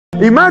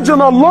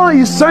Imagine Allah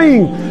is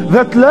saying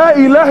that La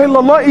ilaha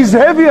illallah is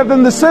heavier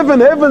than the 7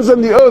 heavens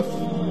and the earth.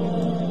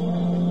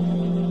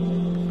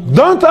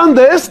 Don't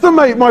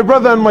underestimate, my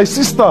brother and my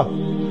sister,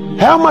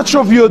 how much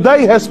of your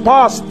day has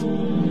passed.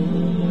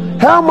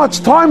 How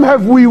much time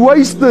have we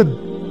wasted?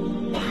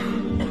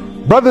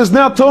 Brothers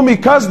now tell me,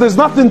 cuz there's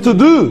nothing to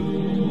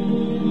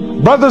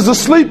do. Brothers are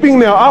sleeping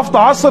now after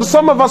Asr,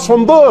 some of us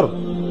from Dhuhr.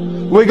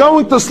 We're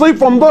going to sleep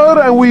from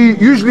Dhuhr and we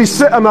usually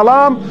set an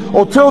alarm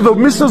or tell the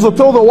missus or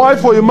tell the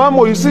wife or your mum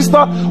or your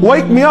sister,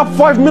 wake me up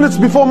 5 minutes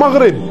before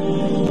Maghrib.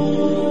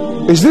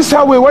 Is this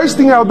how we're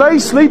wasting our day,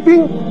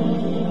 sleeping?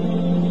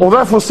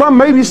 Although for some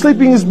maybe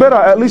sleeping is better,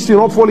 at least you're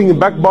not falling in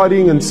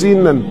backbiting and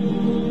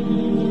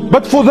sin.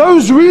 But for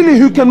those really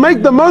who can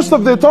make the most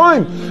of their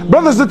time,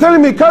 brothers are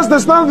telling me, cuz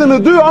there's nothing to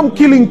do, I'm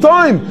killing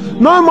time.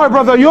 No, my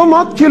brother, you're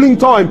not killing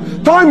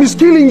time. Time is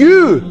killing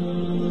you.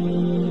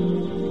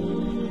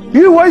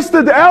 You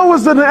wasted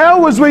hours and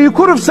hours where you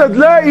could have said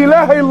La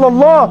ilaha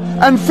illallah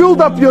and filled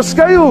up your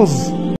scales.